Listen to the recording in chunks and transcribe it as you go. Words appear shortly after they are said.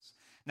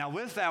Now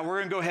with that, we're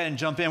going to go ahead and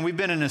jump in. We've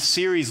been in a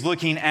series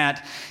looking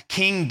at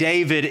King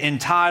David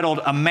entitled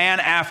A Man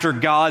After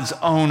God's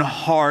Own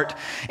Heart.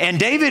 And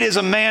David is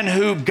a man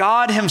who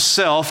God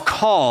himself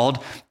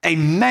called a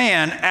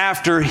man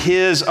after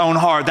his own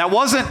heart. That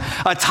wasn't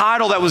a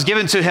title that was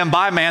given to him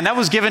by man. That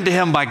was given to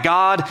him by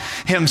God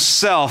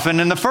himself. And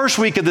in the first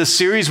week of this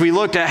series, we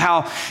looked at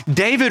how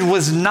David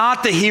was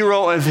not the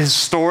hero of his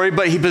story,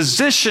 but he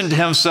positioned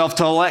himself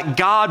to let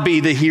God be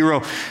the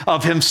hero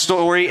of his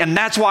story. And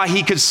that's why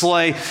he could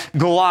slay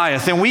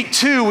Goliath. In week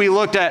 2, we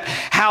looked at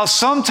how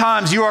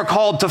sometimes you are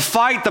called to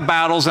fight the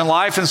battles in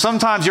life, and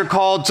sometimes you're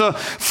called to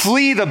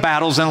flee the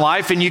battles in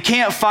life. And you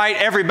can't fight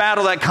every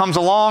battle that comes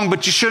along,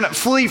 but you shouldn't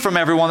flee from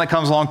everyone that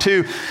comes along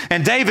too.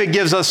 And David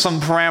gives us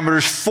some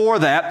parameters for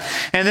that.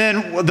 And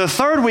then the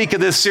third week of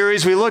this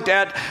series, we looked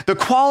at the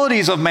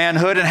qualities of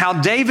manhood and how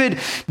David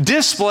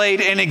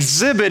displayed and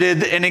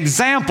exhibited an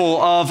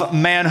example of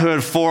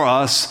manhood for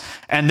us.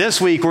 And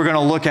this week, we're going to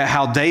look at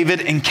how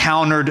David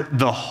encountered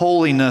the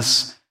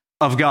holiness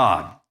of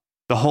God.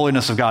 The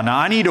holiness of God. Now,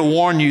 I need to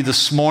warn you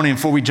this morning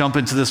before we jump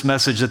into this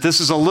message that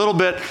this is a little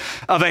bit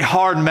of a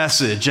hard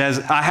message. As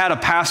I had a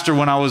pastor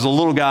when I was a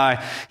little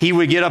guy, he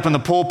would get up in the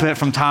pulpit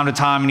from time to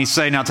time and he'd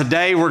say, now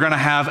today we're going to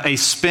have a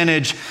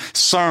spinach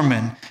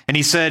sermon. And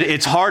he said,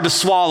 it's hard to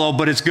swallow,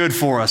 but it's good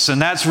for us.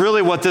 And that's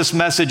really what this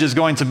message is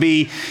going to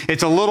be.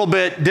 It's a little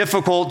bit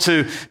difficult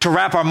to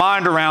wrap our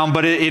mind around,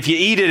 but if you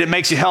eat it, it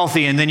makes you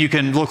healthy. And then you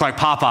can look like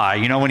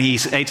Popeye. You know, when he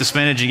ate the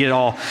spinach, you get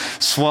all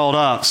swelled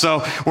up.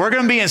 So we're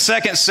going to be in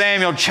 2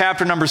 Samuel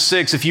chapter number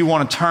 6, if you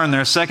want to turn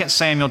there. 2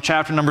 Samuel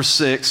chapter number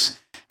 6.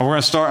 And we're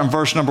going to start in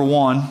verse number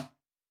 1.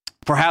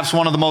 Perhaps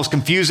one of the most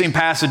confusing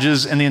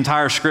passages in the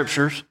entire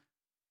scriptures.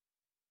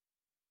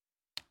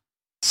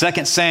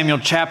 2 Samuel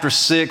chapter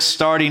 6,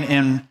 starting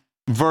in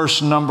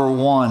verse number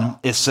 1,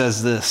 it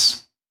says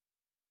this.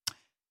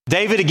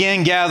 David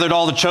again gathered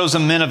all the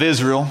chosen men of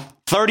Israel,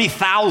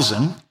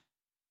 30,000,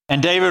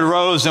 and David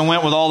rose and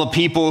went with all the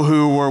people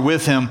who were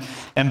with him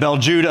in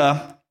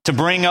Bel-Judah to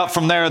bring up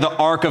from there the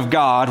ark of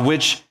God,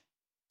 which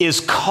is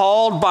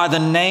called by the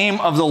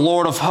name of the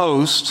Lord of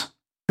hosts,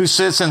 who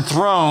sits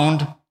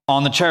enthroned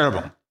on the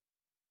cherubim.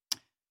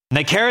 And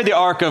they carried the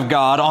ark of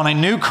God on a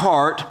new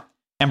cart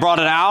and brought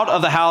it out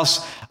of the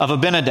house of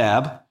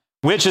Abinadab,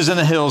 which is in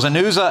the hills. And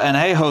Uzzah and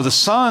Ahio, the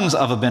sons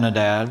of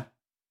Abinadab,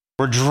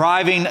 were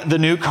driving the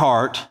new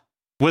cart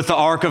with the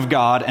ark of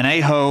God, and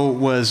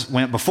Ahio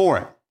went before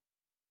it.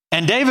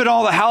 And David and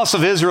all the house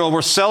of Israel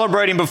were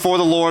celebrating before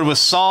the Lord with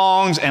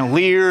songs and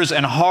lyres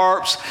and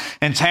harps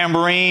and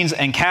tambourines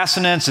and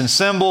castanets and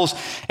cymbals.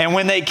 And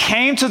when they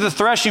came to the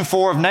threshing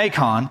floor of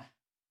Nacon,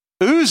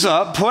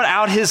 Uzzah put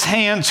out his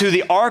hand to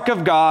the ark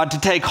of God to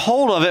take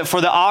hold of it,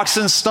 for the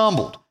oxen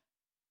stumbled.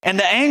 And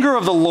the anger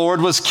of the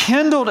Lord was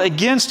kindled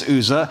against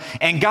Uzzah,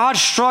 and God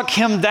struck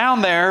him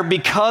down there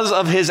because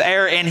of his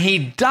error, and he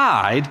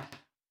died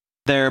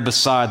there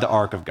beside the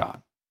ark of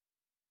God.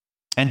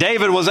 And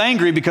David was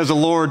angry because the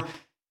Lord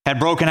had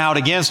broken out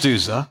against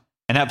Uzzah,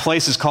 and that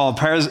place is called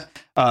Perez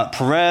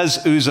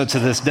Uzzah to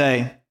this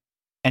day.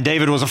 And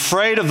David was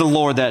afraid of the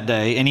Lord that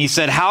day, and he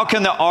said, how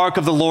can the ark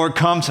of the Lord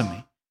come to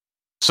me?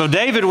 So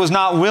David was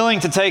not willing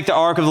to take the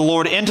ark of the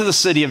Lord into the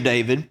city of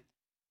David,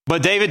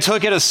 but David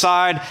took it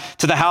aside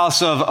to the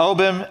house of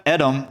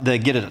Obed-Edom the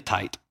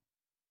Gittite.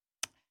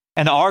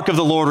 And the ark of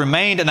the Lord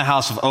remained in the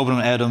house of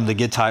Obed-Edom the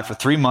Gittite for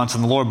 3 months,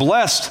 and the Lord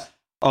blessed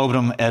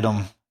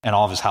Obed-Edom and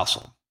all of his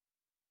household.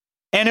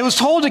 And it was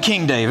told to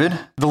King David,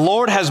 the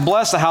Lord has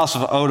blessed the house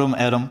of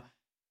Obed-Edom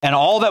and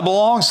all that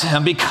belongs to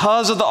him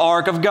because of the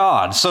ark of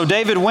God. So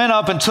David went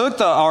up and took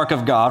the ark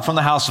of God from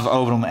the house of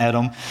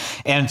Obed-Edom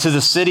and to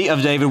the city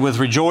of David with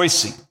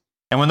rejoicing.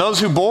 And when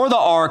those who bore the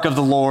ark of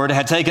the Lord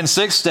had taken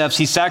 6 steps,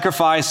 he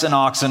sacrificed an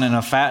oxen and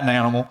a fattened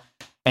animal.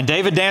 And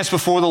David danced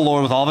before the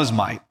Lord with all his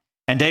might.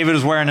 And David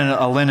was wearing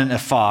a linen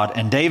ephod.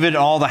 And David and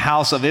all the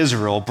house of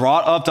Israel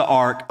brought up the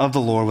ark of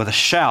the Lord with a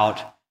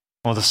shout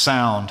or the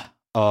sound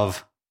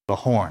of the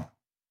horn.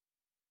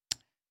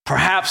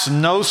 Perhaps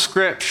no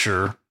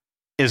scripture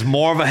is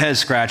more of a head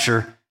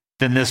scratcher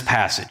than this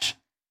passage.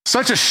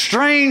 Such a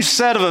strange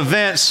set of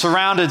events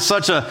surrounded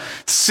such a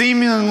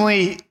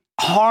seemingly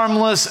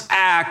harmless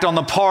act on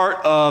the part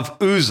of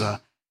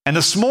Uzzah. And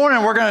this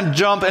morning we're going to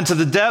jump into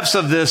the depths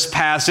of this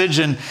passage,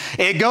 and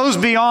it goes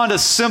beyond a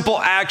simple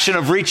action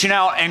of reaching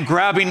out and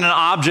grabbing an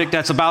object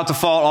that's about to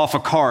fall off a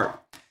cart.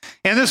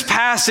 In this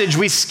passage,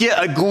 we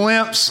get a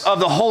glimpse of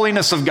the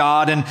holiness of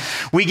God, and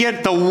we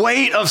get the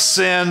weight of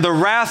sin, the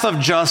wrath of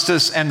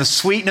justice, and the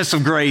sweetness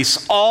of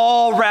grace,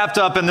 all wrapped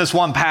up in this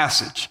one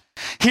passage.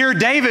 Here,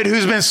 David,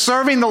 who's been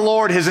serving the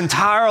Lord his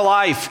entire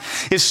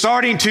life, is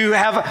starting to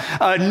have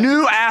a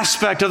new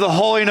aspect of the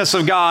holiness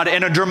of God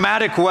in a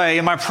dramatic way.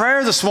 And my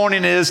prayer this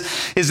morning is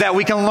that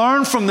we can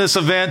learn from this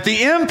event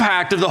the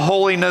impact of the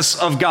holiness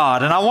of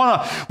God. And I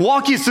want to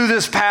walk you through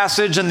this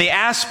passage and the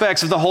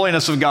aspects of the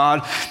holiness of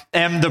God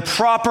and the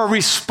proper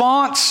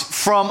response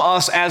from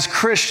us as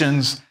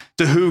Christians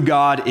to who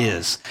God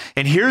is.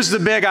 And here's the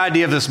big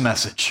idea of this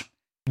message.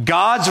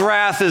 God's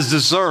wrath is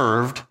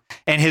deserved,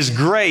 and his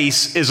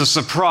grace is a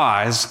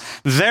surprise.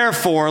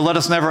 Therefore, let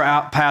us never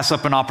pass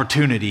up an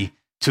opportunity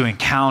to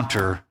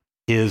encounter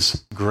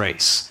his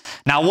grace.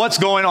 Now, what's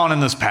going on in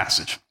this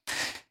passage?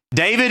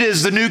 David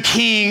is the new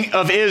king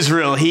of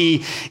Israel.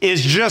 He's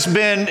just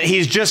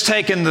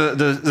taken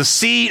the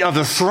seat of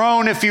the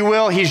throne, if you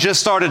will. He's just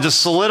started to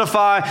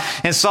solidify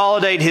and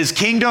consolidate his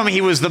kingdom. He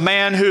was the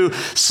man who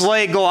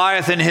slayed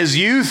Goliath in his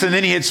youth, and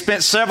then he had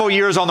spent several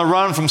years on the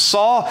run from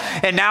Saul,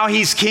 and now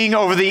he's king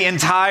over the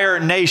entire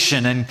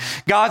nation. And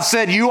God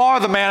said, "You are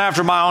the man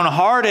after my own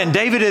heart." And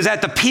David is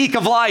at the peak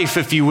of life,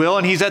 if you will,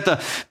 and he's at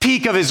the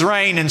peak of his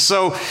reign. And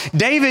so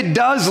David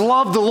does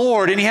love the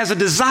Lord, and he has a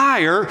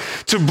desire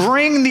to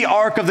bring the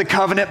Ark of the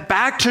Covenant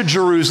back to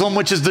Jerusalem,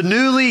 which is the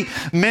newly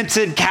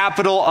minted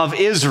capital of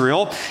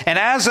Israel. And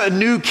as a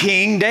new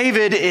king,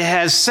 David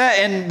has set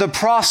in the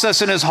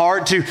process in his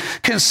heart to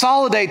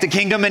consolidate the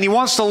kingdom, and he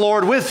wants the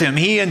Lord with him.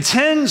 He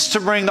intends to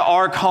bring the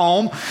Ark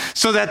home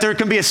so that there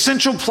can be a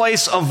central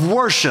place of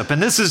worship.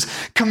 And this is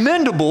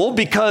commendable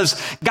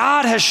because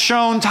God has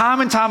shown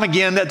time and time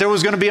again that there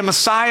was going to be a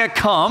Messiah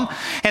come,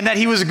 and that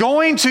he was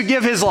going to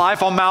give his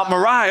life on Mount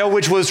Moriah,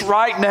 which was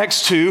right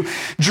next to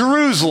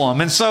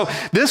Jerusalem. And so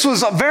this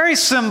was very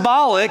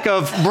symbolic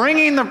of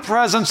bringing the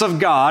presence of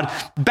God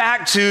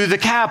back to the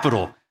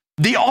capital.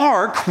 The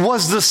ark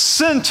was the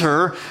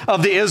center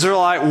of the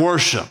Israelite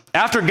worship.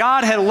 After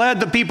God had led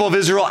the people of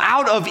Israel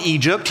out of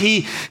Egypt,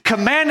 he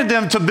commanded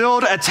them to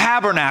build a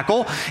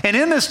tabernacle. And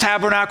in this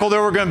tabernacle,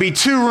 there were going to be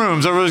two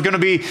rooms. There was going to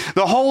be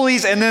the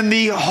holies and then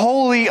the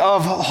holy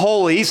of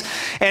holies.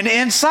 And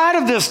inside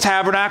of this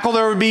tabernacle,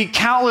 there would be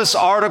countless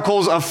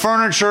articles of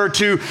furniture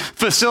to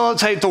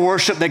facilitate the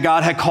worship that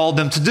God had called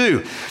them to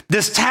do.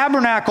 This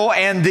tabernacle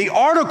and the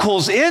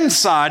articles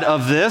inside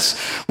of this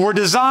were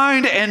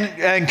designed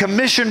and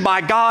commissioned by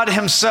God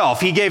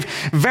himself. He gave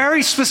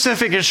very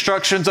specific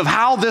instructions of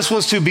how this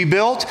was to be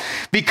built,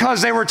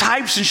 because they were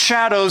types and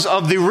shadows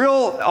of the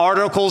real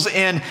articles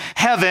in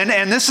heaven,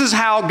 and this is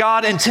how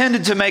God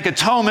intended to make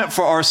atonement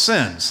for our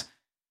sins.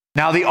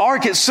 Now, the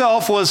ark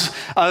itself was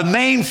a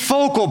main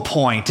focal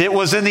point. It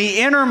was in the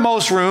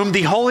innermost room,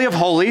 the Holy of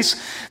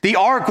Holies. The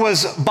ark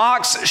was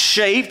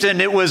box-shaped,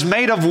 and it was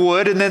made of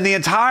wood, and then the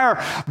entire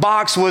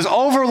box was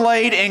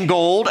overlaid in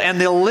gold,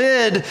 and the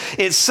lid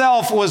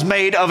itself was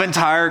made of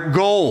entire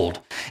gold.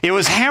 It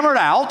was hammered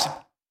out.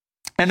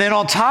 And then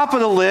on top of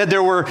the lid,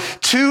 there were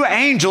two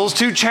angels,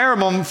 two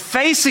cherubim,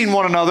 facing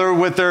one another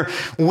with their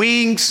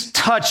wings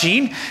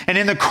touching. And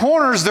in the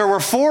corners, there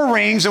were four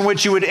rings in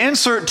which you would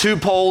insert two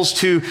poles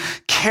to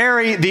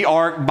carry the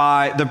ark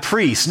by the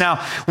priest.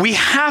 Now, we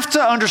have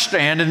to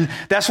understand, and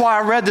that's why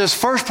I read this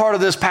first part of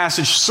this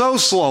passage so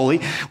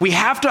slowly, we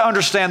have to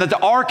understand that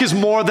the ark is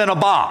more than a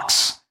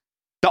box.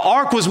 The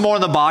ark was more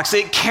than the box.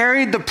 It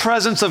carried the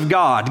presence of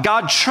God.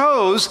 God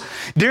chose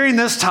during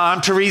this time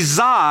to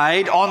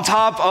reside on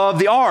top of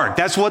the ark.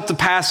 That's what the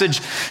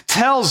passage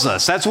tells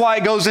us. That's why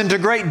it goes into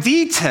great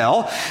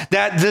detail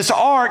that this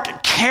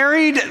ark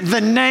carried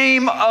the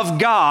name of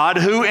God,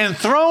 who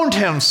enthroned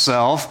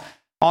himself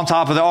on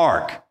top of the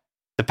ark.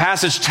 The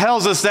passage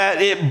tells us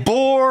that it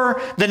bore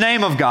the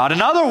name of God.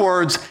 In other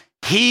words,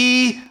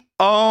 he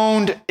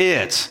owned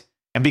it.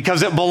 And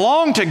because it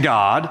belonged to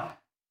God,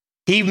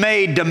 he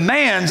made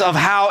demands of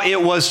how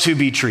it was to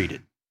be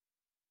treated.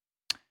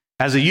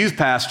 As a youth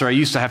pastor, I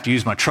used to have to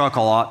use my truck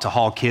a lot to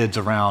haul kids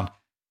around.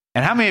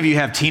 And how many of you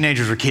have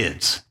teenagers or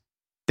kids?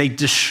 They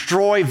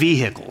destroy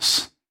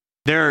vehicles.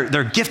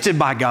 They're gifted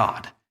by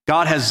God.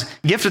 God has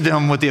gifted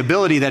them with the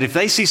ability that if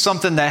they see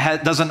something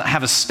that doesn't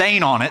have a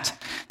stain on it,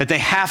 that they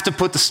have to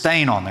put the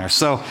stain on there.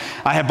 So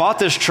I had bought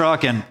this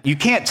truck, and you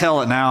can't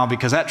tell it now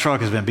because that truck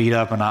has been beat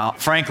up,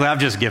 and frankly, I've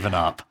just given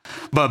up.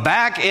 But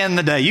back in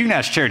the day, you can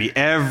ask Charity,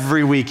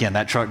 every weekend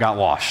that truck got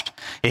washed.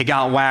 It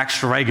got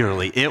waxed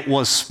regularly. It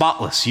was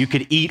spotless. You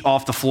could eat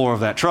off the floor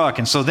of that truck.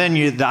 And so then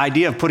the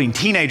idea of putting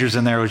teenagers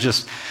in there was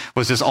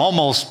just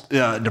almost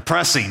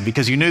depressing,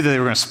 because you knew that they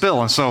were going to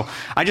spill. And so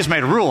I just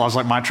made a rule. I was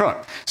like, my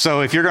truck.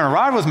 So if you're going to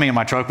ride with me in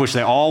my truck, which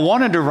they all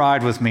wanted to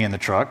ride with me in the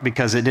truck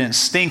because it didn't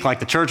stink like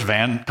the church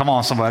van. Come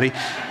on, somebody.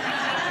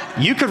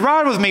 You could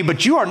ride with me,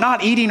 but you are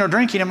not eating or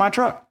drinking in my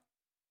truck.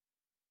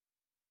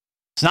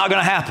 It's not going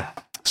to happen.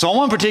 So on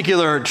one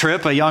particular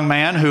trip, a young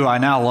man who I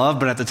now love,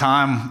 but at the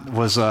time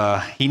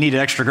he needed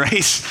extra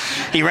grace.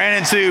 He ran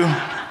into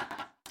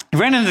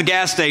the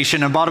gas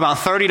station and bought about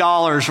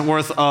 $30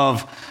 worth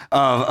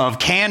of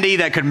candy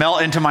that could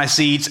melt into my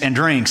seats and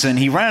drinks. And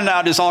he ran it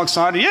out just all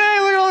excited. Yay,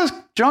 look at all this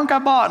junk I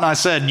bought. And I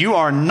said, you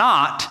are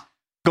not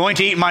going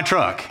to eat in my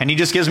truck. And he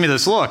just gives me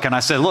this look. And I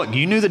said, look,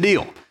 you knew the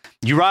deal.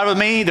 You ride with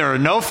me, there are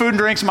no food and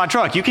drinks in my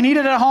truck. You can eat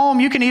it at home,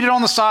 you can eat it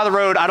on the side of the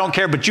road, I don't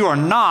care, but you are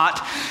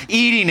not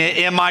eating it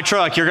in my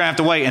truck. You're going to have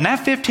to wait. And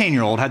that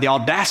 15-year-old had the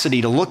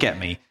audacity to look at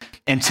me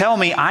and tell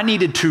me I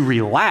needed to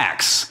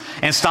relax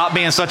and stop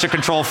being such a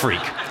control freak.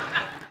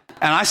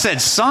 And I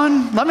said,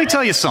 son, let me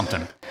tell you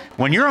something.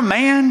 When you're a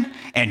man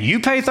and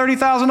you pay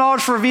 $30,000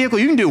 for a vehicle,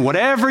 you can do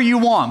whatever you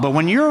want. But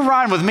when you're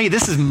riding with me,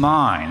 this is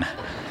mine.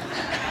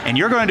 And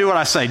you're going to do what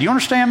I say. Do you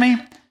understand me?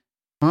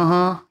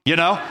 You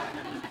know?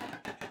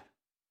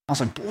 I was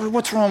like, boy,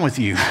 what's wrong with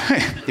you?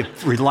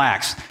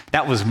 Relax.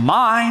 That was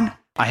mine.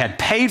 I had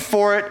paid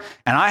for it,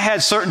 and I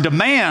had certain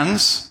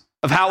demands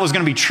of how it was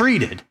going to be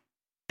treated.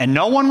 And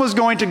no one was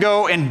going to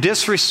go and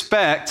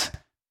disrespect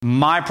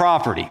my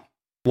property.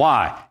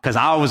 Why? Because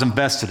I was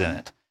invested in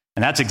it.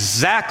 And that's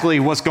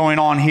exactly what's going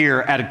on here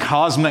at a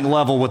cosmic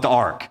level with the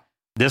ark.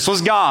 This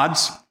was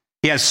God's.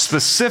 He has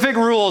specific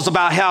rules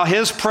about how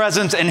his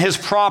presence and his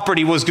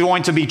property was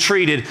going to be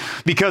treated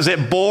because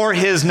it bore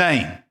his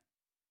name.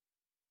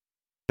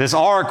 This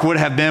ark would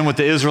have been with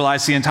the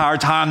Israelites the entire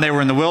time they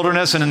were in the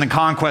wilderness and in the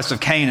conquest of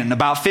Canaan.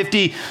 About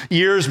 50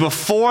 years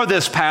before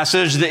this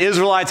passage, the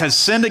Israelites had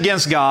sinned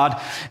against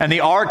God, and the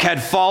ark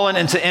had fallen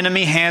into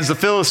enemy hands, the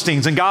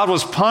Philistines. And God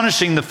was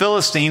punishing the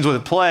Philistines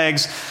with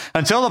plagues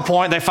until the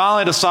point they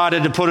finally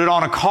decided to put it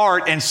on a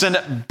cart and send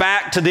it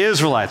back to the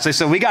Israelites. They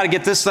said, we got to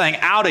get this thing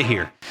out of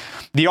here.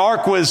 The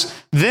ark was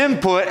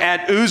then put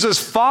at Uzzah's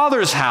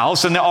father's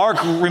house, and the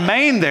ark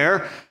remained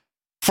there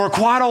for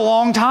quite a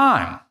long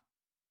time.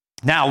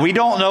 Now, we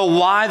don't know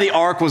why the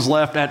ark was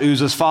left at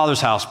Uzzah's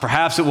father's house.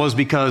 Perhaps it was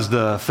because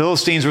the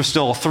Philistines were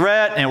still a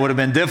threat and it would have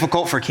been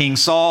difficult for King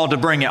Saul to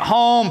bring it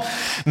home.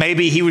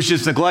 Maybe he was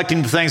just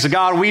neglecting the things of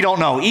God. We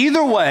don't know.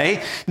 Either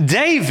way,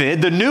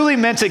 David, the newly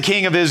minted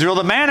king of Israel,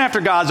 the man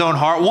after God's own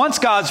heart, wants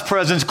God's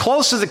presence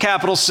close to the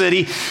capital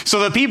city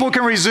so that people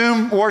can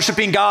resume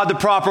worshiping God the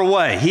proper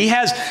way. He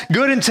has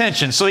good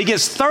intentions. So he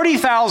gets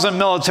 30,000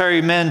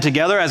 military men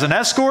together as an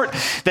escort.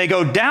 They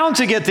go down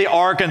to get the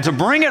ark and to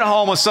bring it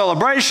home with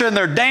celebration.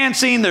 They're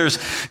dancing, there's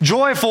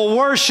joyful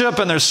worship,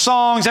 and there's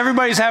songs.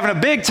 Everybody's having a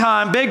big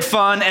time, big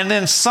fun, and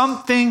then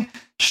something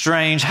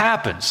strange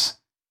happens.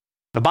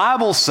 The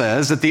Bible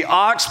says that the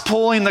ox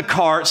pulling the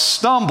cart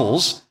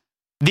stumbles,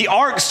 the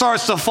ark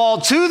starts to fall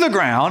to the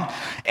ground,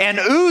 and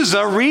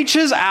Uzzah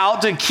reaches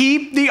out to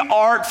keep the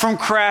ark from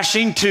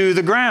crashing to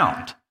the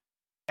ground.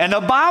 And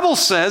the Bible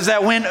says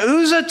that when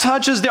Uzzah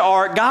touches the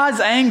ark, God's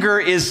anger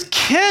is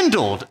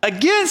kindled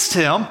against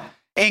him,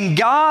 and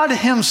God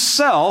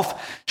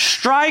himself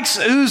strikes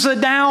Uzzah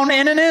down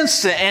in an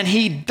instant, and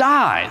he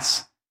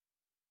dies.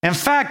 In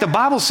fact, the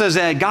Bible says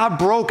that God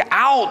broke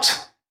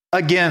out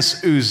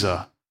against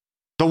Uzzah.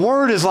 The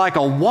word is like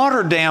a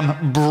water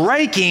dam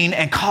breaking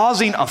and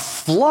causing a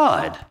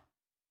flood.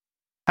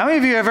 How many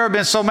of you have ever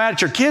been so mad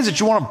at your kids that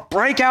you want to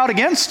break out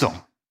against them?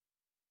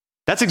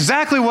 That's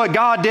exactly what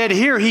God did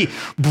here. He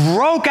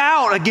broke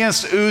out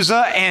against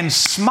Uzzah and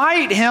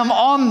smite him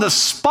on the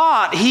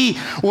spot. He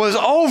was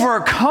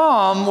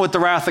overcome with the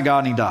wrath of God,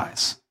 and he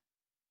dies.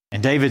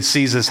 And David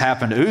sees this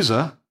happen to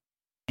Uzzah,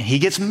 and he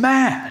gets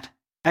mad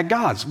at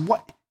God.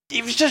 What?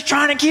 He was just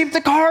trying to keep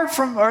the ark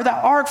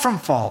from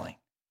falling.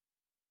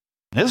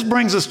 This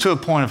brings us to a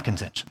point of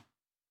contention.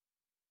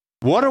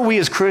 What are we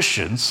as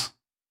Christians,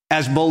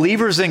 as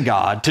believers in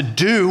God, to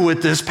do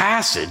with this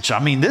passage? I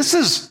mean, this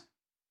is...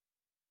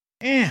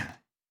 You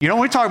know,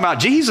 we talk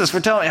about Jesus, we're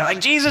telling like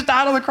Jesus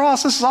died on the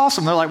cross. This is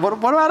awesome. They're like, what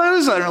about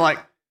Uzzah? And they're like,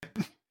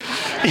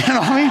 you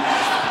know what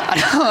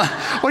I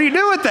mean? What do you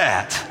do with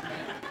that?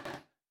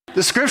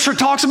 The scripture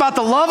talks about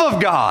the love of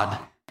God,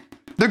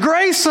 the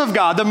grace of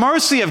God, the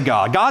mercy of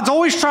God. God's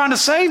always trying to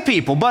save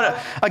people, but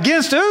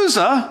against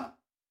Uzzah,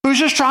 who's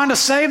just trying to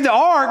save the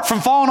ark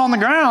from falling on the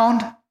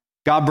ground,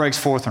 God breaks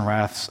forth in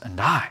wrath and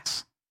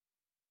dies.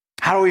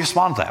 How do we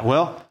respond to that?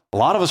 Well, a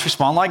lot of us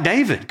respond like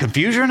David,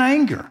 confusion and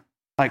anger.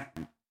 Like,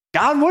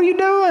 God, what are you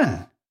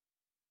doing?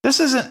 This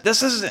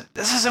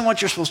isn't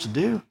what you're supposed to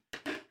do.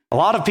 A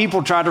lot of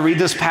people try to read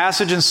this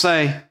passage and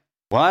say,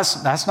 well,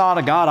 that's not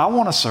a God I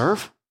want to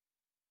serve.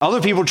 Other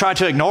people try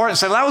to ignore it and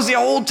say, well, that was the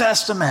Old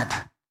Testament.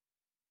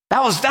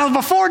 That was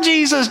before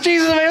Jesus.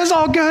 Jesus, man, it was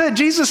all good.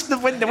 Jesus,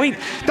 don't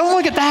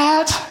look at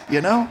that,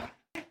 you know.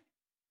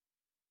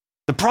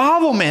 The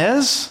problem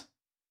is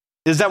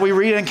that we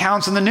read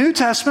accounts in the New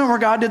Testament where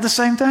God did the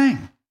same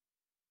thing.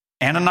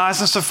 Ananias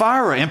and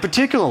Sapphira, in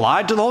particular,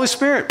 lied to the Holy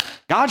Spirit.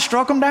 God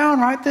struck them down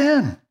right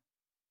then.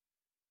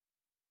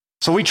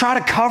 So we try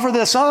to cover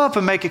this up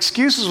and make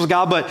excuses with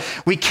God, but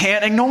we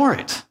can't ignore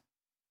it.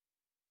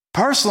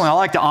 Personally, I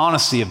like the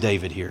honesty of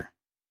David here.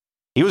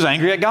 He was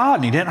angry at God,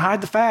 and he didn't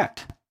hide the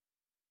fact.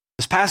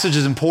 This passage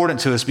is important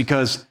to us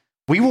because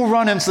we will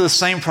run into the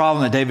same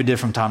problem that David did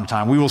from time to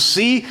time. We will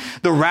see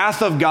the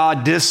wrath of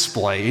God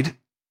displayed,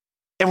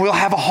 and we'll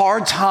have a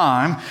hard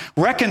time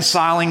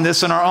reconciling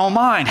this in our own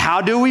mind.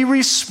 How do we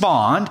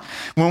respond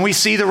when we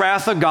see the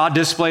wrath of God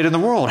displayed in the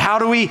world? How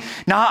do we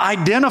not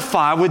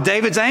identify with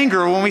David's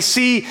anger when we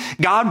see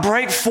God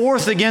break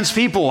forth against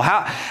people?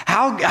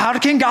 How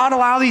can God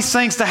allow these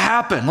things to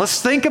happen?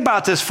 Let's think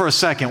about this for a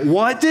second.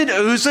 What did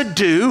Uzzah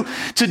do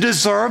to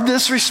deserve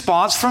this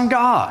response from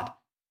God?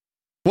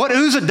 What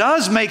Uzzah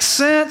does makes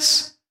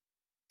sense.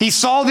 He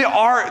saw the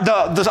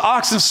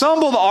oxen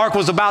stumble. The ark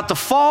was about to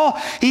fall.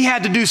 He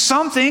had to do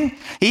something.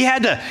 He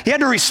had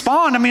to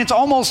respond. I mean, it's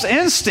almost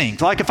instinct.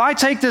 Like if I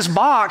take this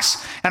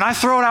box and I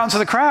throw it out into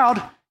the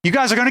crowd, you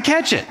guys are going to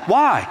catch it.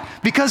 Why?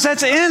 Because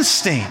that's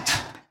instinct.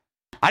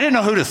 I didn't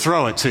know who to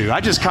throw it to.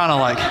 I just kind of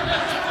like,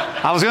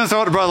 I was going to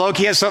throw it to Brother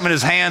Loki. He had something in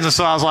his hands, and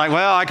so I was like,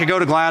 well, I could go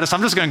to Gladys.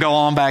 I'm just going to go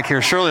on back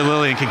here. Surely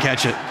Lillian can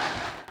catch it.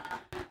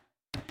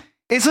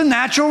 It's a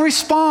natural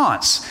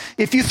response.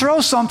 If you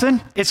throw something,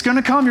 it's going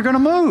to come. You're going to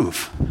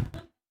move.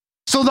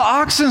 So the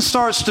oxen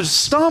starts to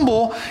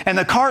stumble, and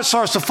the cart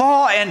starts to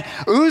fall, and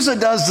Uzzah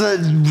does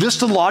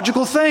just a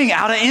logical thing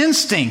out of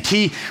instinct.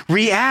 He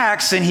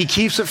reacts, and he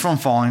keeps it from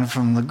falling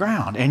from the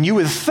ground. And you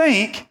would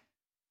think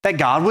that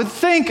God would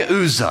think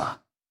Uzzah.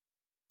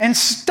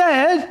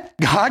 Instead,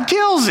 God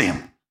kills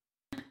him.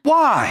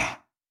 Why?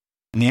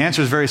 And the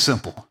answer is very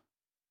simple.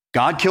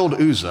 God killed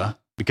Uzzah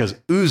because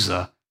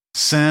Uzzah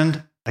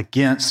sinned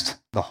against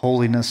the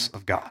holiness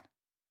of God.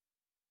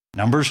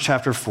 Numbers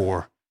chapter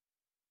 4,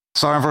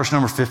 starting in verse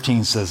number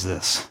 15 says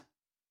this.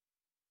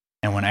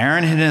 And when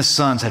Aaron and his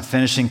sons had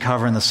finished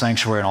covering the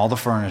sanctuary and all the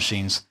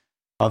furnishings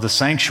of the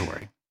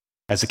sanctuary,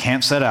 as the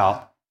camp set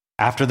out,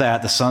 after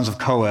that the sons of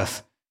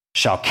Kohath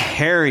shall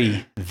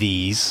carry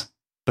these,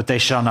 but they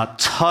shall not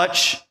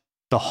touch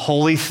the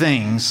holy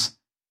things,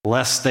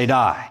 lest they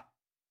die.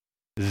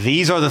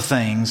 These are the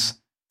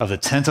things of the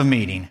tent of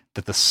meeting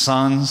that the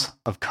sons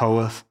of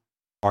Kohath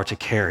are to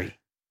carry.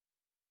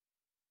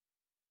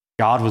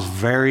 God was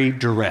very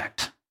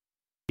direct.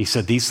 He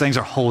said, these things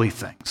are holy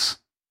things.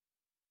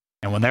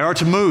 And when they are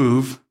to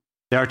move,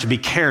 they are to be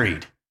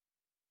carried.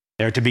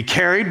 They're to be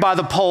carried by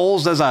the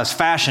poles as I was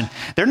fashioned.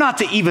 They're not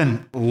to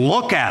even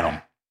look at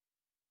them.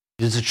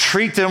 It's to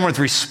treat them with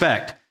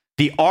respect.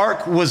 The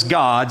ark was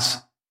God's,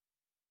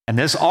 and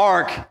this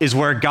ark is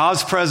where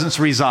God's presence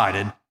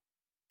resided,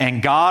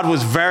 and God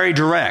was very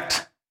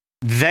direct.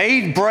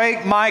 They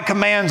break my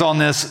commands on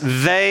this,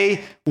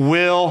 they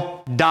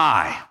will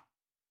die.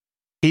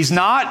 He's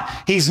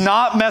not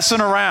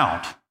messing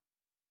around.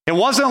 It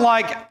wasn't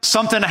like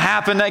something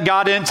happened that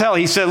God didn't tell.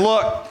 He said,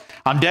 look,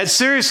 I'm dead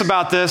serious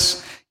about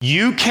this.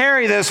 You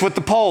carry this with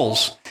the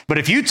poles. But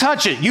if you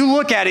touch it, you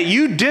look at it,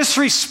 you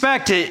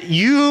disrespect it,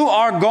 you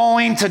are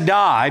going to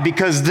die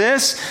because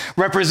this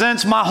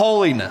represents my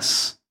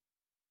holiness.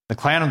 The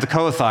clan of the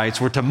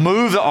Kohathites were to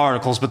move the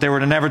articles, but they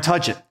were to never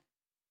touch it.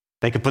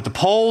 They could put the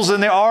poles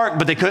in the ark,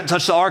 but they couldn't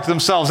touch the ark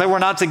themselves. They were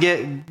not to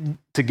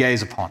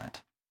gaze upon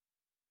it.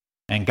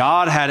 And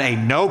God had a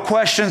no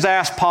questions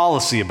asked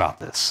policy about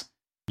this.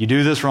 You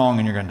do this wrong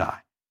and you're going to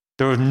die.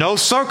 There were no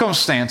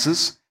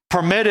circumstances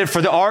permitted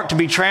for the ark to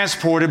be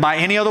transported by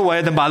any other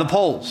way than by the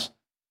poles.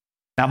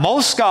 Now,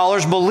 most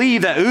scholars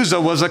believe that Uzzah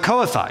was a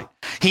Kohathite.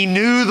 He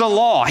knew the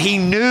law. He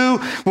knew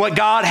what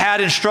God had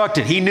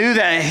instructed. He knew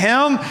that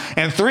him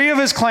and 3 of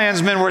his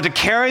clansmen were to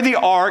carry the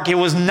ark. It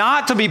was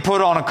not to be put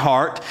on a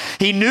cart.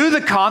 He knew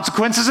the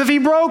consequences if he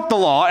broke the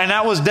law, and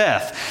that was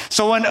death.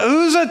 So when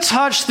Uzzah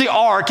touched the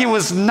ark, it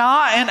was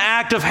not an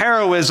act of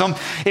heroism.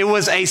 It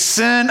was a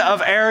sin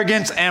of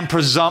arrogance and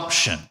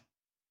presumption.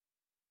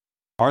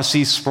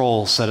 R.C.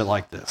 Sproul said it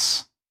like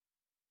this.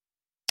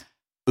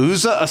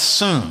 Uzzah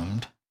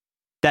assumed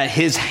that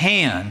his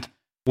hand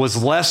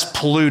was less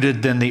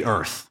polluted than the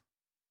earth.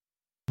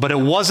 But it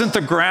wasn't the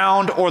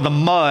ground or the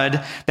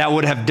mud that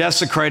would have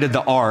desecrated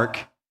the ark.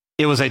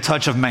 It was a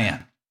touch of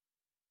man.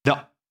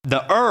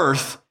 The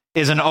earth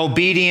is an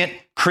obedient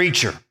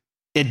creature.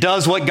 It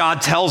does what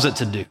God tells it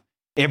to do.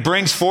 It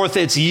brings forth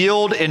its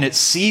yield in its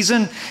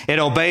season. It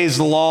obeys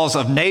the laws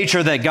of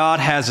nature that God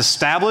has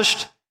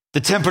established. The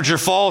temperature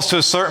falls to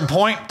a certain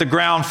point, the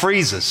ground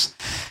freezes.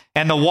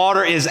 And the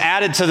water is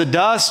added to the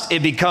dust,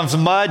 it becomes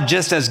mud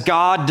just as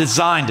God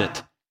designed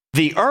it.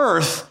 The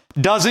earth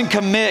doesn't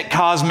commit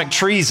cosmic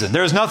treason.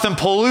 There's nothing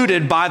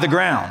polluted by the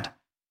ground.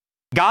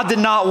 God did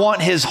not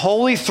want his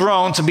holy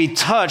throne to be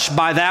touched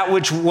by that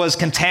which was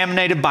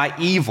contaminated by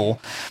evil,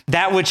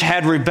 that which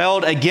had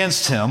rebelled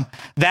against him,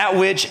 that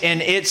which in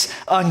its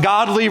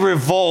ungodly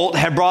revolt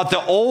had brought the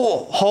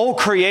whole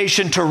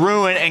creation to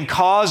ruin and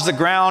caused the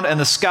ground and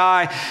the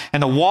sky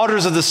and the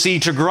waters of the sea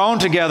to groan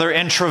together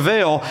in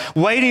travail,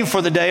 waiting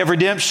for the day of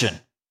redemption.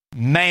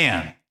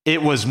 Man,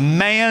 it was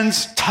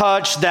man's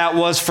touch that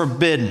was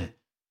forbidden.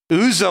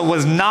 Uzzah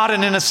was not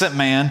an innocent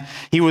man.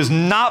 He was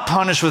not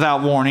punished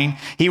without warning.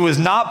 He was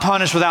not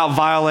punished without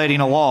violating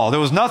a law. There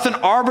was nothing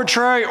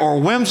arbitrary or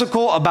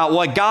whimsical about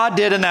what God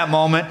did in that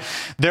moment.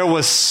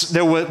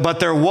 But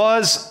there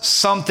was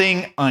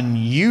something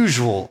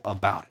unusual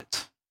about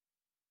it.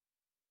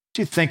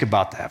 Do you think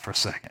about that for a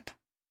second?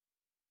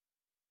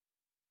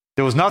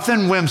 There was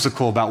nothing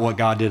whimsical about what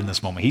God did in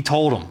this moment. He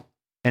told him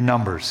in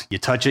Numbers, you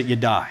touch it, you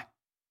die.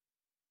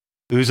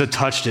 Uzzah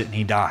touched it and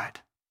he died.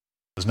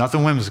 There was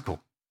nothing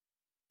whimsical.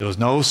 There was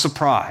no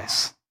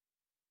surprise.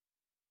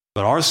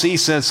 But R.C.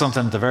 said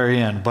something at the very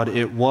end, but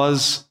it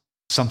was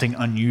something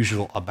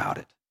unusual about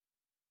it.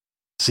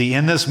 See,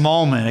 in this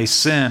moment, a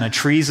sin, a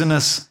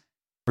treasonous,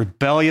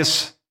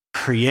 rebellious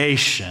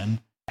creation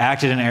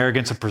acted in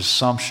arrogance and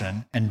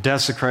presumption and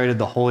desecrated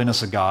the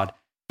holiness of God,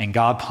 and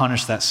God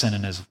punished that sin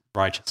in his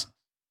righteousness.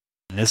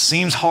 And this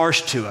seems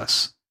harsh to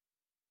us.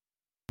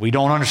 We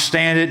don't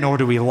understand it, nor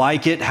do we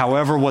like it.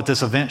 However, what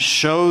this event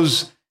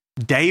shows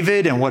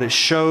David and what it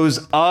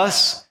shows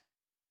us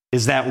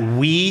is that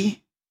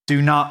we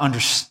do not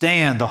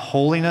understand the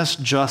holiness,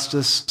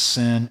 justice,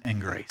 sin,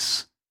 and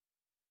grace.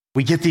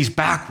 We get these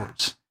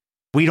backwards.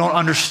 We don't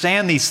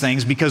understand these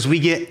things because we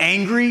get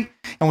angry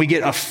and we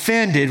get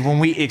offended when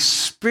we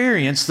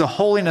experience the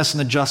holiness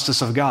and the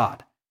justice of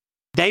God.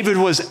 David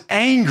was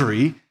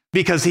angry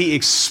because he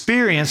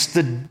experienced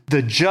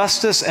the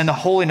justice and the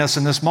holiness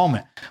in this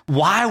moment.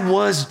 Why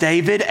was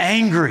David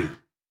angry?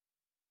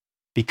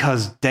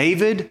 Because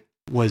David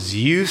was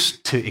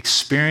used to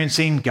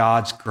experiencing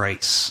God's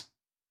grace.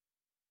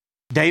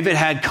 David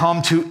had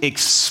come to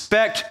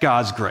expect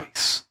God's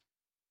grace.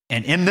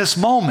 And in this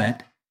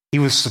moment, he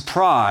was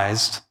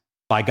surprised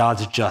by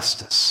God's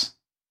justice.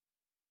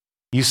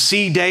 You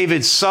see,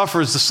 David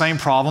suffers the same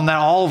problem that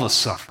all of us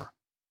suffer.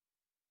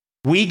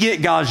 We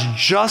get God's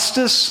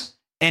justice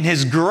and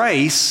his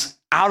grace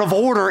out of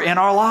order in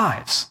our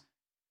lives.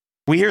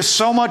 We hear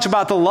so much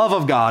about the love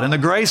of God and the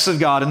grace of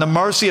God and the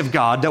mercy of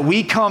God that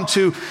we come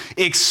to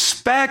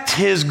expect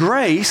his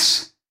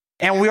grace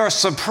and we are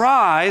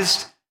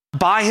surprised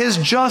by his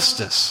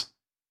justice.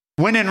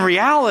 When in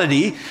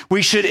reality,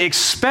 we should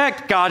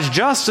expect God's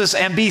justice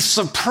and be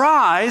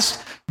surprised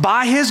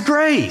by his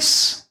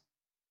grace.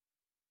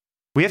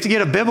 We have to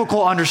get a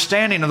biblical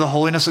understanding of the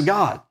holiness of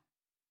God.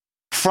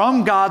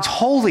 From God's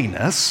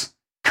holiness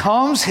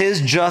comes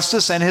his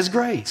justice and his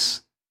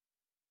grace.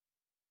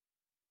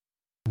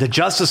 The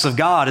justice of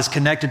God is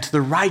connected to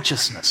the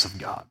righteousness of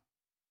God.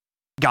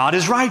 God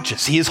is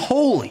righteous. He is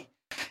holy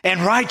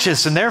and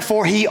righteous, and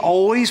therefore he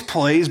always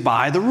plays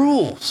by the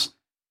rules.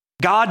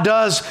 God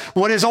does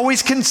what is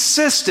always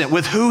consistent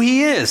with who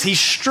he is. He's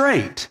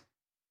straight.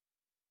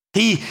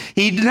 He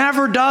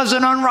never does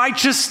an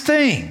unrighteous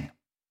thing.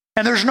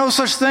 And there's no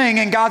such thing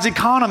in God's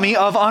economy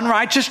of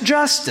unrighteous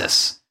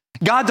justice.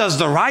 God does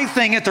the right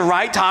thing at the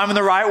right time in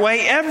the right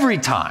way every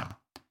time.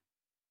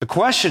 The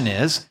question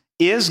is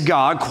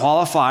God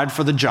qualified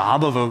for the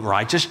job of a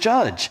righteous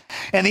judge?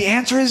 And the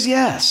answer is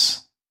yes.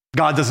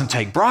 God doesn't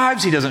take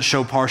bribes. He doesn't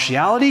show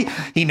partiality.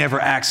 He never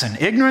acts in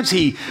ignorance.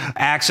 He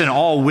acts in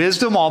all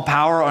wisdom, all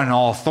power, and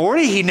all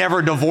authority. He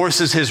never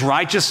divorces his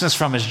righteousness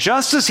from his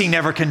justice. He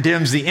never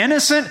condemns the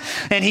innocent,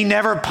 and he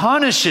never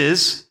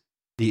punishes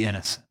the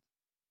innocent.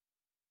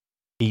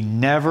 He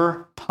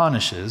never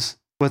punishes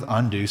with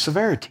undue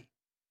severity.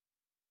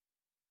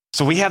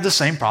 So we have the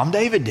same problem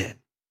David did.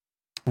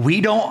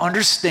 We don't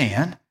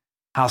understand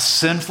how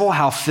sinful,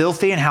 how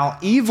filthy, and how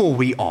evil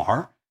we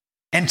are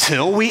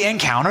until we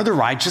encounter the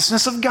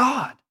righteousness of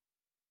God.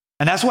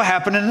 And that's what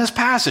happened in this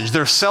passage.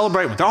 They're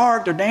celebrating with the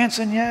ark, they're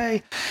dancing,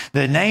 yay.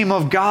 The name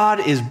of God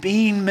is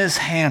being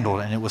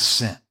mishandled, and it was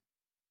sin.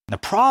 And the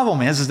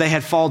problem is they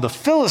had followed the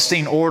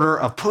Philistine order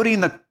of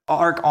putting the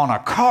ark on a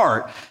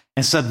cart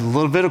instead of the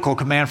Levitical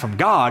command from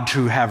God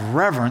to have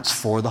reverence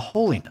for the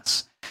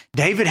holiness.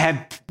 David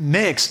had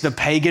mixed the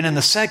pagan and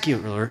the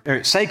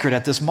sacred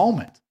at this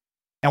moment.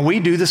 And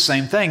we do the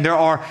same thing. There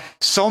are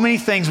so many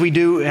things we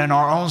do in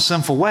our own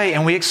sinful way,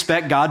 and we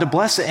expect God to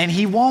bless it, and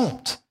he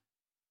won't.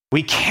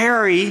 We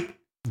carry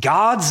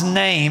God's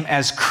name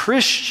as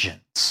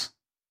Christians,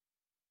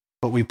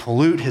 but we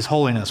pollute his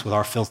holiness with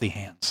our filthy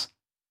hands.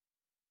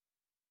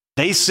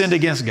 They sinned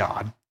against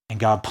God, and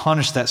God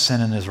punished that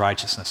sin in his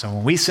righteousness. And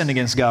when we sin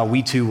against God,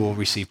 we too will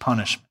receive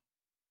punishment.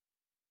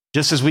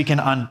 Just as we can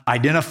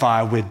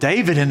identify with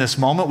David in this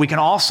moment, we can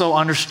also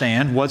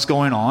understand what's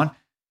going on,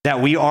 that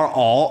we are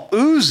all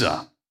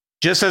Uzzah.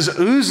 Just as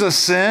Uzzah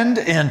sinned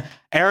in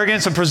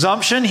arrogance and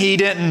presumption, he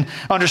didn't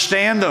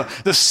understand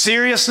the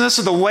seriousness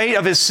of the weight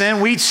of his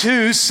sin. We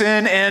too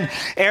sin in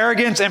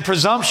arrogance and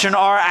presumption.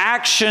 Our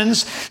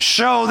actions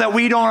show that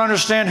we don't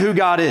understand who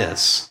God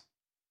is,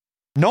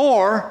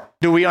 nor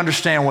do we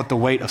understand what the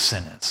weight of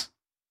sin is.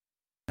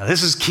 Now,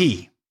 this is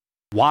key.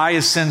 Why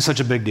is sin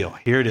such a big deal?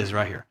 Here it is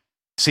right here.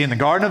 See, in the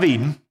Garden of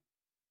Eden,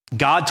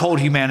 God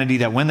told humanity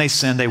that when they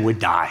sinned, they would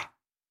die.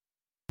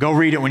 Go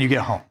read it when you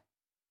get home.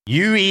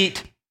 You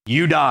eat,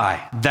 you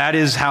die. That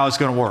is how it's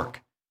going to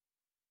work.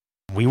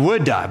 We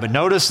would die, but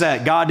notice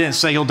that God didn't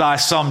say you'll die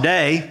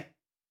someday.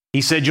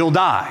 He said you'll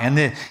die. And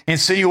the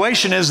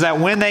insinuation is that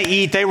when they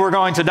eat, they were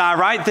going to die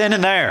right then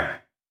and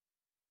there.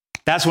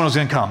 That's when it was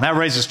going to come. That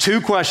raises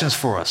two questions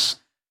for us.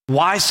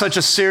 Why such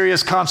a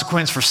serious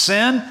consequence for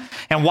sin?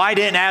 And why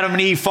didn't Adam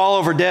and Eve fall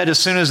over dead as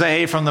soon as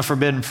they ate from the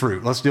forbidden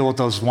fruit? Let's deal with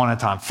those one at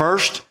a time.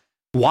 First,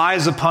 why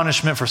is the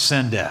punishment for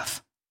sin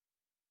death?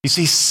 You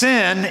see,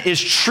 sin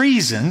is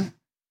treason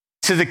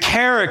to the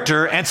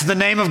character and to the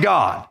name of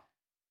God.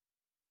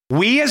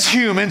 We as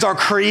humans are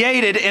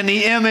created in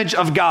the image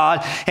of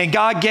God, and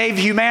God gave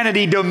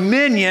humanity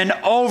dominion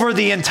over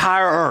the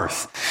entire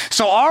earth.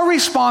 So our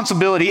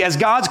responsibility as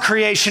God's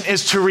creation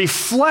is to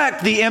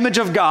reflect the image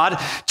of God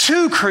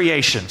to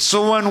creation.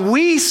 So when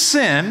we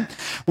sin,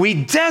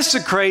 we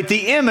desecrate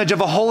the image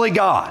of a holy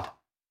God.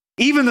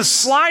 Even the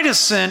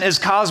slightest sin is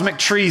cosmic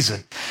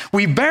treason.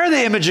 We bear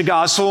the image of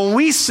God, so when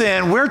we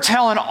sin, we're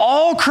telling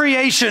all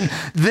creation,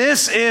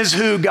 this is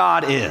who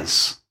God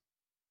is.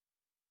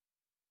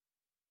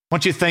 I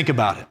want you to think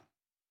about it.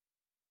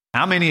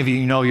 How many of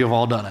you know you've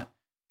all done it?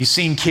 You've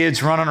seen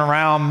kids running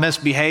around,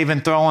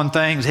 misbehaving, throwing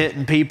things,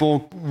 hitting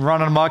people,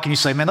 running amok, and you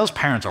say, man, those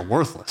parents are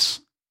worthless.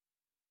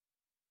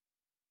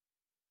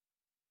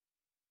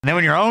 And then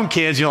when your own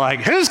kids, you're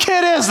like, whose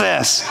kid is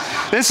this?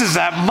 This is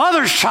that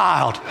mother's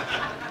child.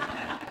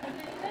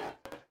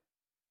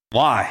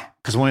 Why?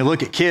 Because when we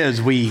look at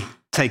kids, we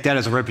take that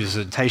as a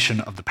representation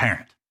of the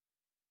parent.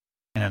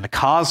 And in a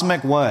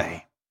cosmic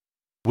way,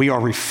 we are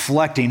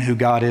reflecting who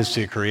God is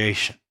to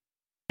creation.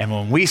 And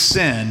when we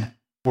sin,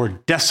 we're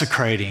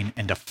desecrating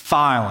and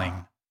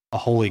defiling a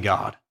holy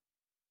God.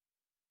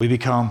 We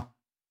become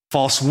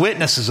false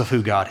witnesses of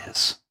who God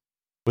is.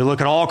 We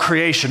look at all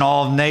creation,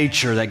 all of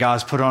nature that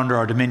God's put under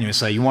our dominion and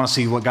say, you want to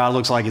see what God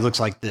looks like? He looks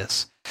like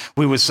this.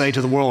 We would say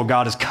to the world,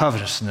 God is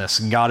covetousness,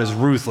 and God is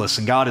ruthless,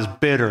 and God is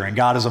bitter, and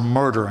God is a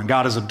murderer, and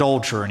God is an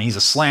adulterer, and he's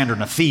a slanderer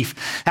and a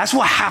thief. That's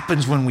what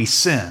happens when we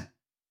sin.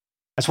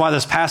 That's why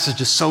this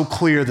passage is so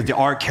clear that the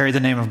ark carried the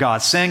name of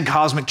God. Sin,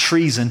 cosmic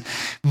treason,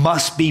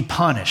 must be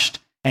punished,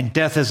 and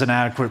death is an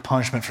adequate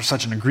punishment for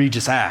such an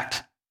egregious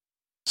act.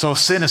 So if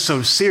sin is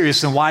so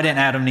serious, then why didn't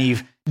Adam and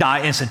Eve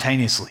die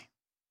instantaneously?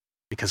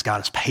 Because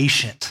God is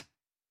patient,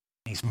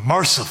 and he's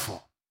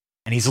merciful,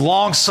 and he's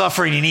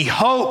long-suffering, and he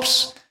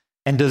hopes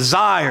and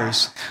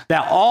desires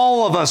that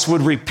all of us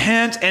would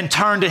repent and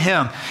turn to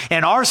him.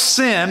 In our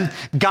sin,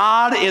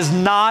 God is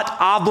not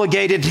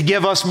obligated to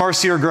give us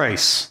mercy or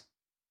grace.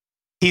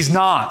 He's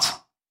not.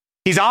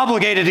 He's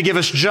obligated to give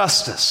us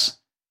justice.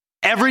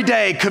 Every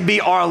day could be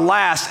our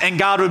last, and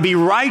God would be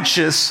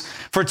righteous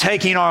for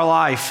taking our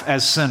life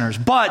as sinners.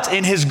 But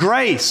in his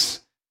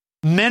grace,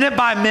 minute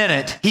by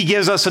minute, he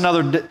gives us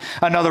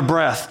another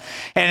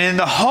breath. And in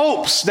the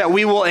hopes that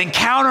we will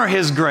encounter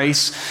his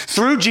grace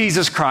through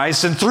Jesus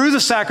Christ and through the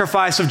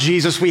sacrifice of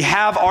Jesus, we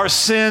have our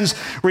sins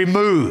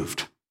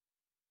removed.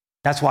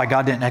 That's why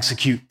God didn't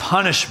execute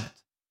punishment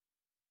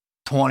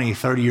 20,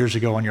 30 years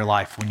ago in your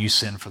life when you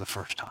sinned for the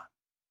first time.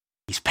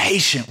 He's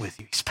patient with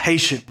you. He's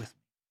patient with me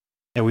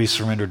that we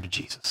surrendered to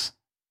Jesus.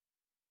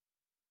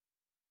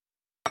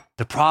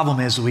 The problem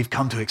is that we've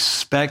come to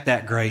expect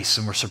that grace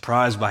and we're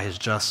surprised by his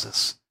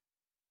justice.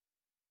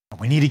 And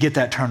we need to get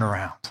that turned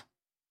around.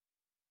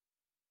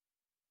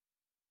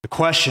 The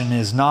question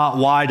is not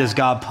why does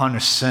God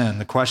punish sin?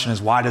 The question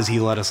is why does he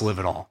let us live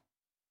at all?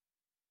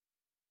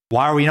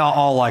 Why are we not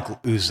all like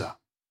Uzzah?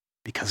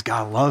 Because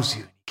God loves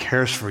you, he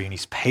cares for you, and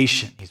he's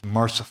patient, he's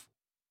merciful.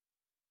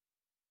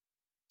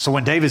 So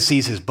when David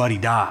sees his buddy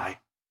die,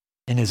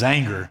 in his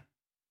anger,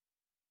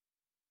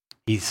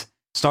 he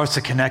starts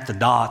to connect the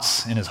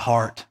dots in his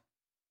heart.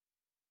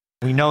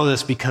 We know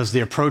this because the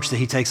approach that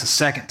he takes a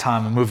second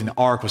time in moving the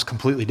ark was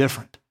completely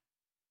different.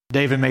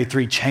 David made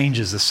 3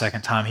 changes the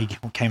second time he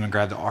came and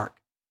grabbed the ark.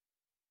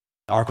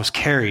 The ark was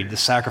carried, the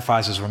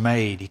sacrifices were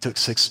made, he took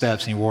 6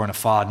 steps and he wore an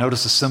ephod.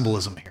 Notice the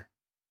symbolism here.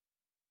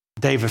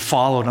 David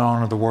followed and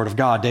honored the word of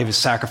God. David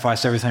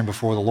sacrificed everything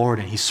before the Lord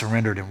and he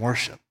surrendered in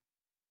worship.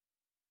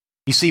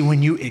 You see,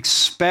 when you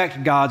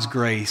expect God's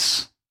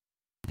grace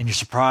and you're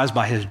surprised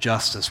by his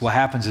justice, what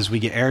happens is we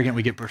get arrogant,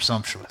 we get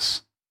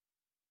presumptuous.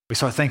 We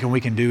start thinking we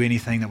can do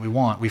anything that we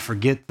want. We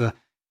forget the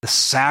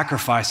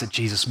sacrifice that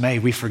Jesus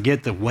made. We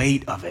forget the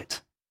weight of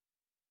it.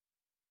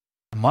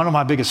 And one of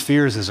my biggest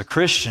fears as a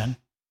Christian,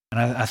 and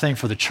I think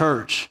for the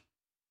church,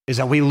 is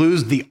that we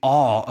lose the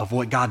awe of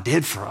what God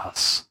did for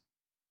us.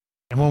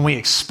 And when we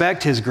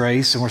expect his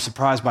grace and we're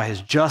surprised by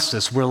his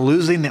justice, we're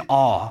losing the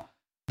awe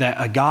that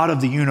a God of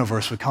the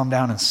universe would come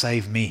down and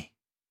save me.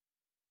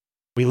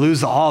 We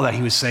lose the awe that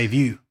he would save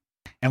you.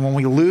 And when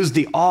we lose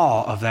the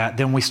awe of that,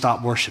 then we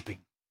stop worshiping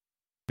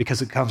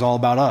because it becomes all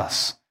about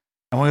us.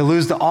 And when we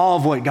lose the awe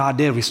of what God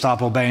did, we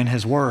stop obeying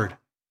his word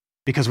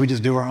because we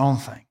just do our own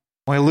thing.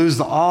 When we lose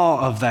the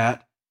awe of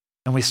that,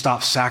 then we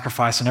stop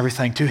sacrificing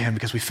everything to him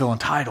because we feel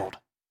entitled.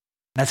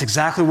 That's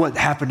exactly what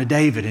happened to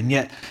David. And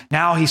yet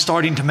now he's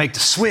starting to make the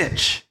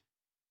switch.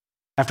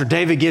 After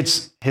David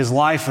gets his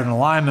life in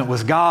alignment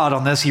with God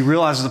on this, he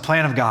realizes the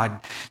plan of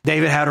God.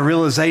 David had a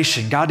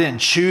realization. God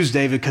didn't choose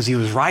David because he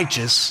was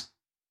righteous.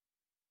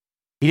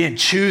 He didn't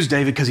choose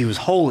David because he was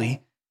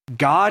holy.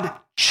 God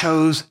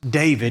chose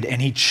David,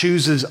 and he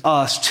chooses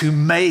us to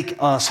make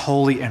us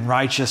holy and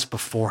righteous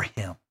before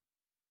him.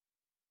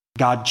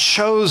 God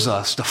chose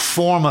us to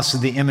form us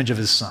in the image of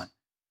his Son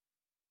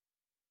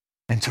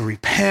and to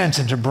repent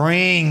and to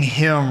bring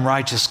him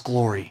righteous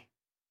glory.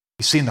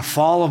 You see, in the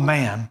fall of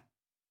man,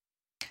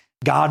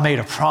 God made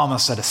a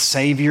promise that a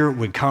Savior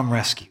would come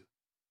rescue.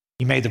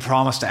 He made the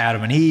promise to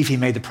Adam and Eve. He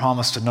made the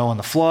promise to Noah and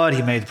the flood.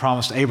 He made the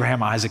promise to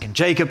Abraham, Isaac, and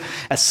Jacob.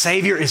 A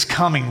Savior is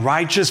coming.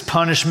 Righteous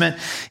punishment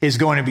is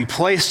going to be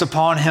placed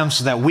upon him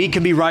so that we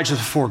can be righteous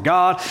before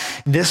God.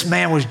 This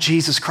man was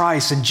Jesus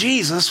Christ, and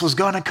Jesus was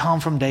going to come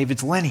from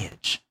David's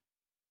lineage.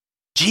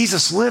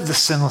 Jesus lived the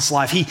sinless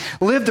life. He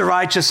lived the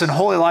righteous and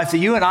holy life that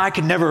you and I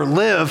could never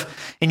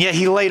live, and yet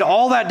he laid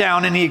all that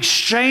down and he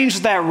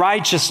exchanged that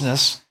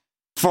righteousness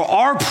for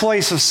our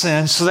place of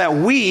sin so that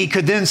we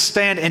could then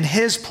stand in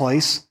his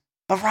place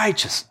of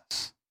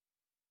righteousness.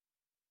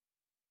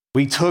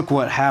 We took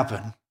what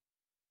happened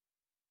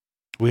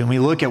When we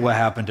look at what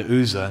happened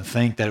to Uzzah and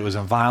think that it was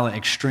a violent,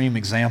 extreme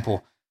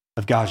example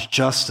of God's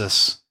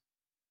justice,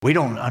 we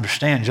don't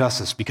understand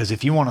justice, because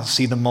if you want to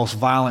see the most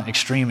violent,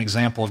 extreme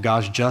example of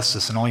God's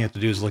justice, then all you have to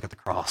do is look at the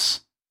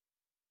cross.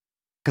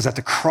 Because at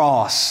the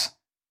cross,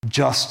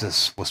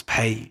 justice was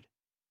paid.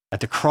 At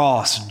the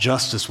cross,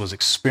 justice was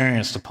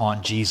experienced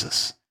upon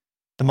Jesus.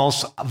 The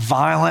most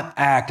violent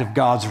act of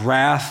God's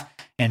wrath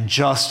and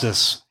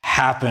justice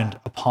happened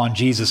upon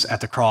Jesus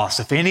at the cross.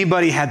 If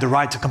anybody had the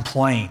right to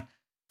complain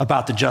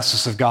about the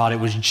justice of God, it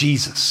was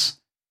Jesus,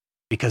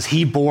 because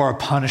he bore a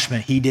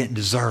punishment he didn't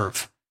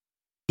deserve.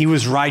 He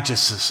was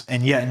righteous,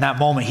 and yet in that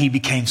moment, he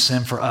became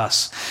sin for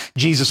us.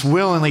 Jesus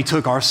willingly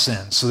took our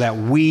sins so that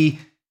we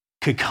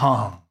could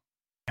come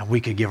and we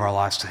could give our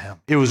lives to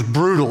him. It was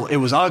brutal. It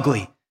was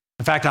ugly.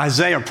 In fact,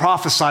 Isaiah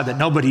prophesied that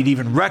nobody'd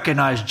even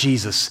recognize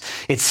Jesus.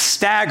 It's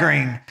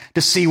staggering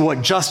to see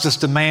what justice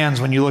demands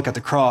when you look at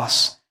the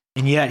cross.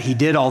 And yet he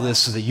did all this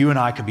so that you and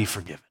I could be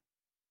forgiven.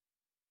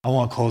 I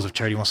want to close with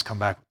Charity wants to come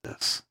back with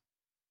this.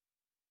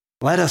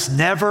 Let us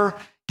never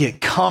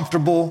get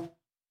comfortable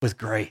with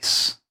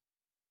grace.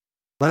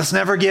 Let us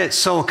never get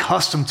so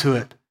accustomed to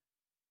it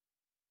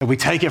that we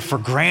take it for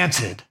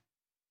granted.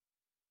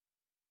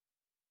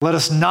 Let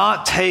us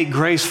not take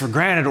grace for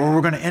granted, or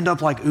we're going to end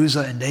up like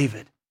Uzzah and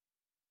David.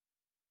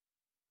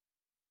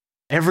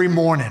 Every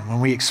morning when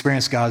we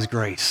experience God's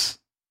grace,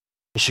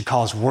 it should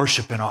cause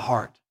worship in our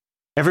heart.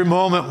 Every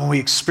moment when we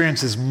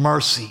experience his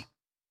mercy,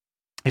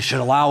 it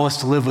should allow us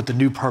to live with the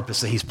new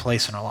purpose that he's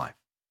placed in our life.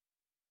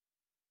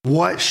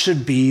 What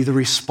should be the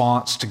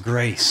response to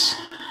grace?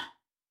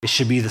 It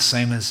should be the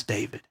same as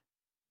David.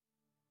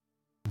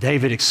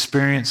 David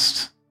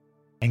experienced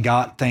and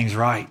got things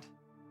right.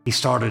 He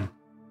started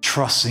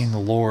trusting the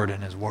Lord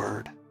and his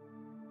word.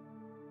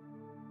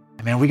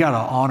 And man, we got to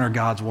honor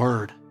God's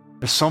word.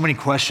 There's so many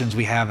questions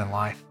we have in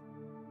life,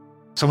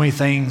 so many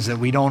things that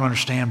we don't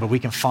understand, but we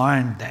can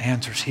find the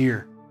answers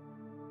here.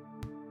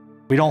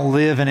 We don't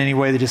live in any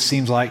way that just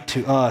seems like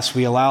to us.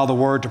 We allow the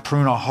word to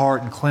prune our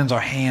heart and cleanse our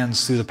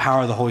hands through the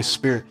power of the Holy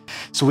Spirit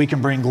so we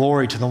can bring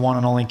glory to the one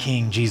and only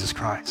King, Jesus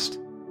Christ.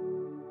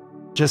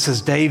 Just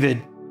as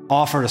David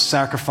offered a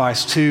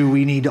sacrifice too,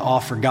 we need to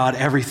offer God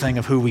everything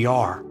of who we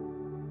are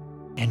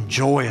in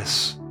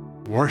joyous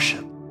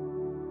worship.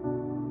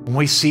 When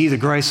we see the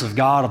grace of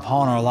God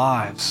upon our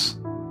lives,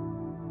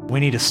 we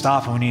need to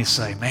stop and we need to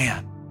say,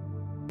 man,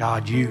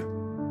 God, you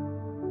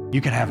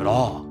can have it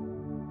all.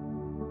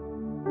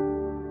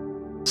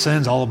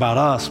 Sin's all about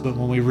us, but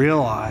when we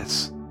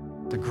realize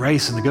the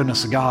grace and the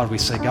goodness of God, we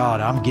say,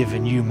 God, I'm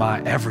giving you my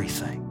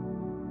everything.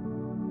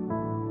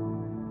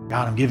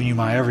 God, I'm giving you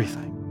my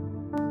everything.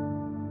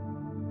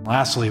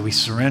 Lastly, we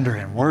surrender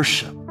in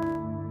worship.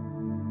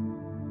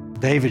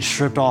 David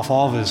stripped off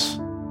all of his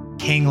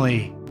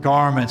kingly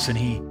garments and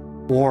he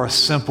wore a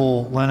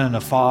simple linen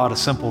ephod, a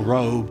simple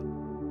robe,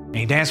 and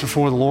he danced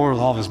before the Lord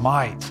with all of his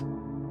might.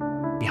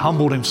 He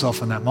humbled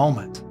himself in that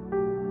moment.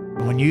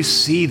 And when you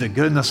see the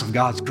goodness of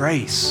God's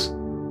grace,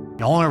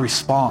 the only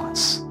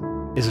response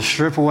is to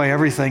strip away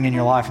everything in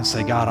your life and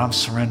say, God, I'm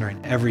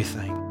surrendering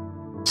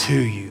everything to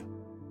you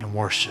in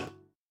worship.